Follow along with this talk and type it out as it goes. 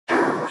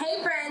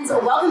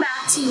welcome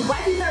back to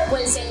Wifey Prep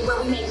Wednesday,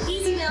 where we make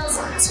easy meals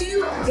to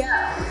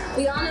go.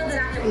 We all know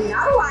that I am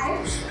not a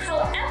wife,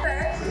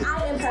 however,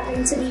 I am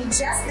prepping to be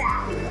just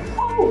that.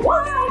 Oh,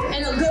 what?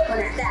 And a good one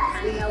at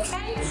that, honey,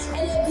 okay?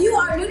 And if you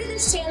are new to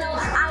this channel,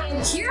 I am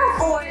Keyra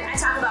Ford. I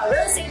talk about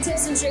real estate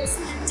tips and tricks,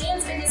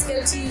 dance fitness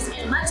go-tos,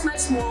 and much,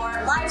 much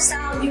more.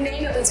 Lifestyle, you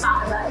name it, we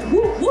talk about it.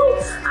 Woo, woo.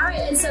 All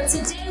right, and so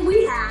today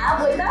we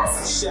have with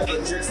us Chef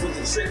and Tricks with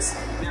the Tricks.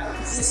 Now,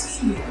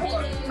 this evening,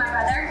 my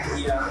brother.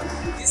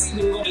 Yeah, this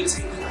evening we're going to be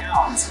taking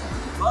out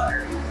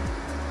butter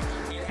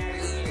and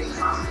adding in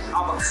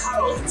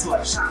avocado into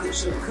a chocolate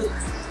chip cookie.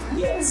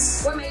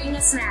 Yes. We're making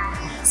a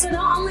snack. So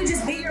don't only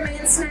just be your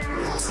man's snack,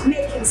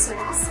 make him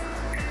snacks.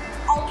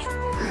 Okay?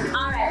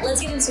 All right,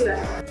 let's get into it.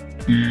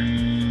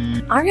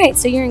 All right,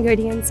 so your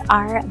ingredients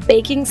are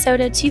baking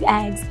soda, 2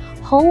 eggs,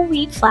 whole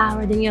wheat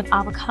flour, then you have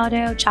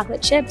avocado,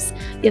 chocolate chips,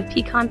 you have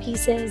pecan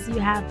pieces, you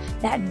have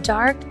that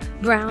dark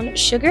brown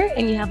sugar,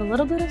 and you have a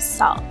little bit of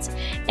salt.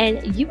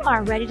 And you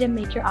are ready to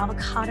make your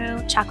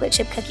avocado chocolate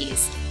chip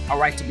cookies. All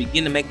right, to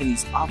begin to making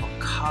these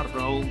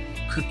avocado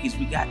cookies,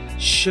 we got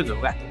sugar.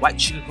 We got the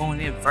white sugar going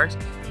in first.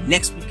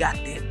 Next, we got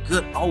that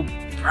good old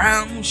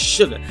brown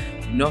sugar.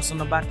 You know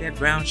something about that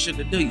brown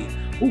sugar, do you?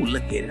 Ooh,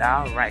 look at it.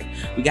 All right,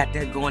 we got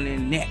that going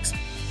in next.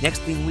 Next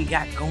thing we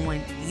got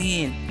going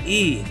in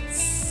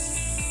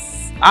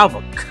is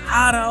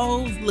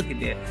avocados. Look at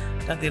that.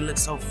 Don't they look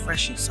so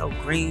fresh and so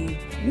green?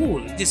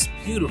 Ooh, just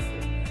beautiful,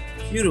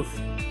 beautiful.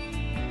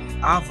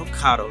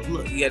 Avocados.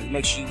 Look, you gotta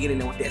make sure you get in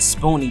there with that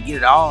spoon and get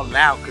it all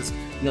out, because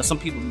you know some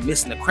people are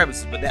missing the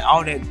crevices, but that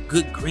all that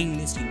good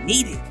greenness, you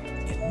need it.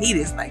 You need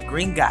it. It's like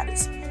green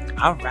goddess.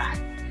 All right.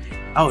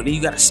 Oh, then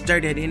you gotta stir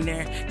that in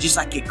there, just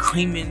like you're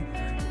creaming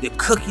the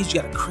cookies.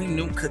 You gotta cream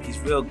them cookies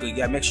real good. You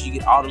gotta make sure you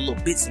get all the little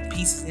bits and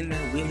pieces in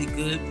there really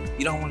good.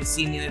 You don't want to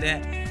see any of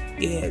that.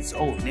 Yes.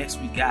 Oh, next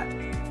we got.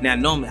 Now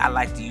normally I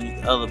like to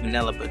use the other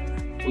vanilla, but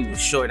we were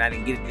short. I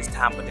didn't get it this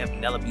time, but that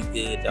vanilla be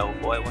good though,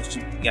 boy. Once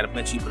you gotta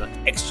make sure you put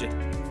an extra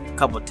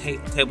couple of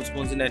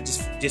tablespoons in there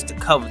just to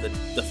cover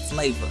the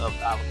flavor of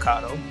the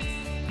avocado.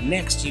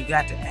 Next, you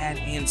got to add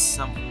in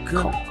some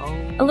good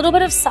old... A little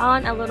bit of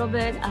salt, a little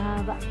bit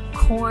of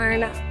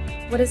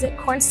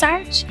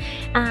cornstarch,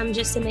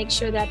 just to make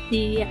sure that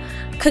the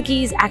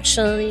cookies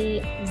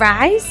actually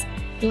rise.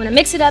 You want to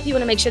mix it up. You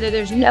want to make sure that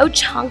there's no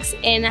chunks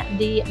in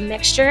the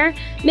mixture.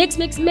 Mix,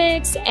 mix,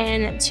 mix,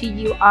 and until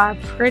you are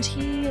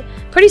pretty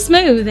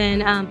smooth.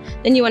 And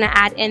then you want to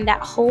add in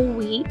that whole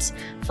wheat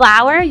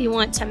flour. You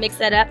want to mix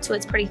that up till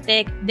it's pretty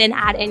thick. Then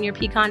add in your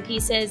pecan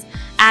pieces.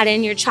 Add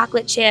in your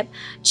chocolate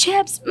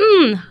chips.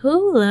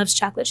 Who loves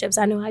chocolate chips?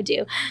 I know I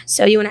do.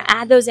 So you want to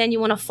add those in. You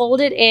want to fold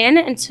it in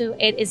until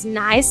it is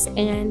nice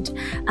and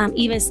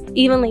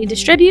evenly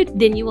distribute.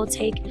 Then you will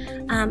take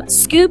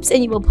scoops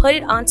and you will put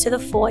it onto the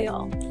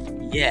foil.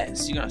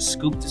 Yes, you're gonna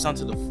scoop this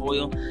onto the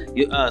foil.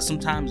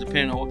 Sometimes,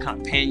 depending on what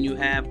kind of pan you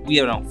have, we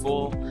have it on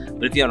foil.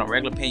 But if you have it on a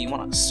regular pan, you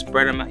want to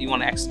spread them out. You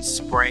want to actually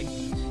spray.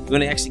 You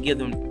want to actually give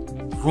them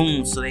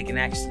room so they can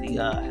actually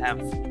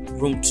have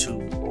room to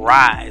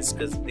rise,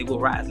 because they will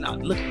rise. Now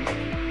look.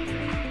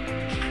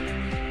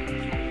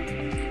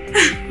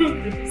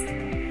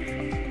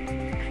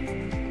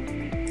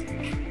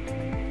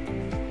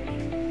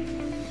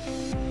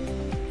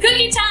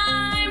 Cookie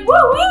time! Woo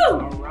woo!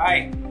 All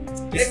right,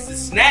 this is a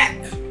snack.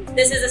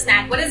 This is a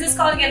snack. What is this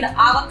called again? The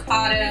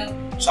avocado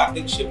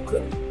Chocolate chip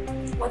cookie.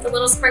 with a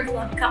little sprinkle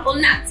of a couple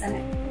nuts in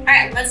it. All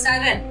right, let's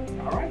dive in.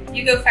 All right.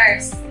 You go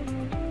first.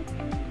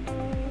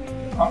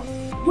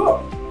 Good.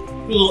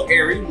 A little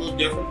airy, a little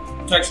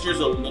different. Texture's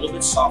a little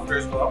bit softer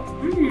as well.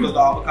 Because the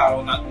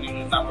avocado is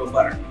not real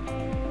butter.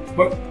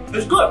 But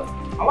it's good.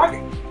 I like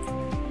it.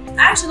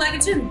 I actually like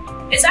it too.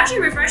 It's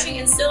actually refreshing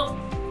and still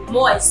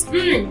moist.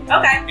 Okay.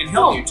 And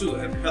healthier too.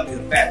 Healthier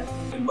fat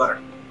than butter.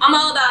 I'm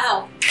all about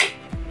health.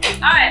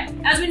 All right,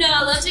 as we know,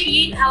 I love to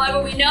eat.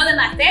 However, we know that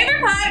my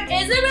favorite part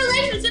is the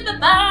relationship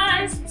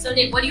advice. So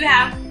Nick, what do you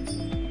have?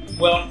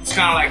 Well, it's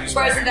kind of like this.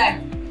 First today.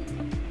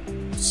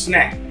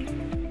 Snack.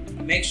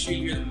 Make sure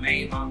you're the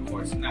main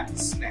encore, not the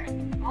snack.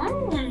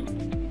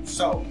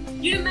 So.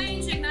 You the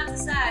main chick, not the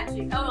side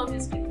chick. Oh, I'm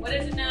just kidding. What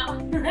is it now?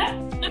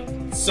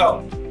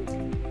 So,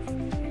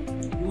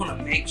 you want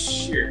to make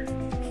sure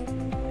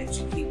that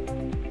you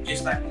keep,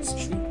 just like this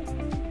treat,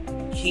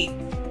 keep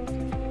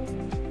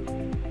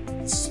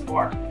the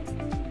spark.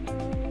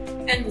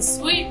 And the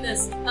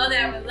sweetness of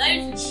that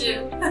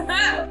relationship.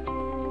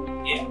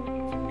 Yeah.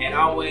 And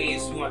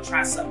always you want to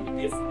try something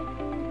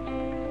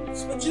different.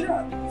 Switch it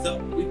up. So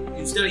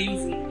instead of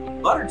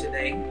using butter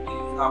today, we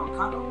use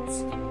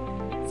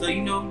avocados. So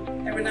you know,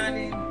 every now and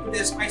then put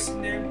that spice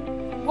in there.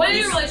 What in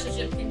your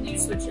relationship can you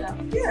switch up?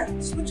 Yeah,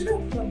 switch it up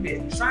a little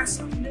bit. Try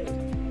something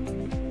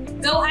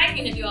new. Go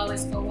hiking if you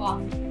always go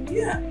walking.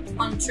 Yeah.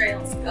 On the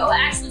trails. Go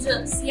actually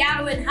to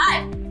Seattle and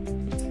hike.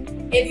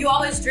 If you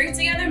always drink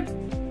together,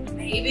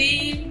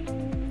 maybe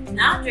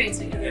not drink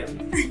together.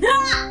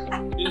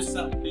 Yeah.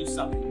 do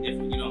something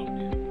different you don't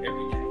do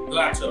every day. Go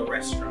out to a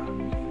restaurant.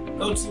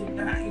 Go to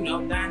dine-in.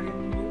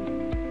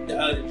 The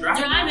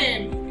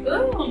drive-in.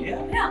 Ooh.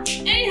 Yeah.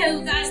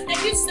 Anywho, guys,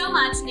 thank you you so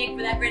much, Nick,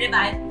 for that great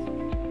advice.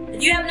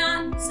 If you have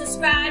not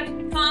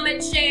subscribed,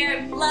 comment,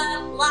 share,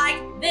 love,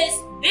 like this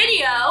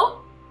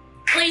video,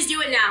 please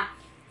do it now.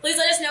 Please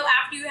let us know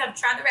after you have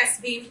tried the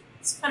recipe.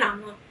 It's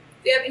phenomenal.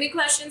 If you have any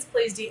questions,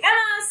 please DM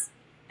us.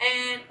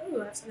 And,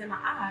 ooh, I have something in my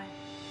eye.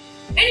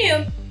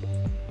 Anywho,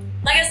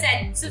 like I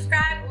said,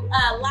 subscribe,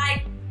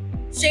 like,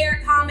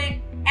 share,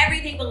 comment,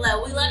 everything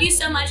below. We love you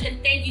so much,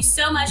 and thank you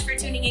so much for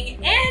tuning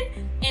in.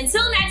 And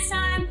until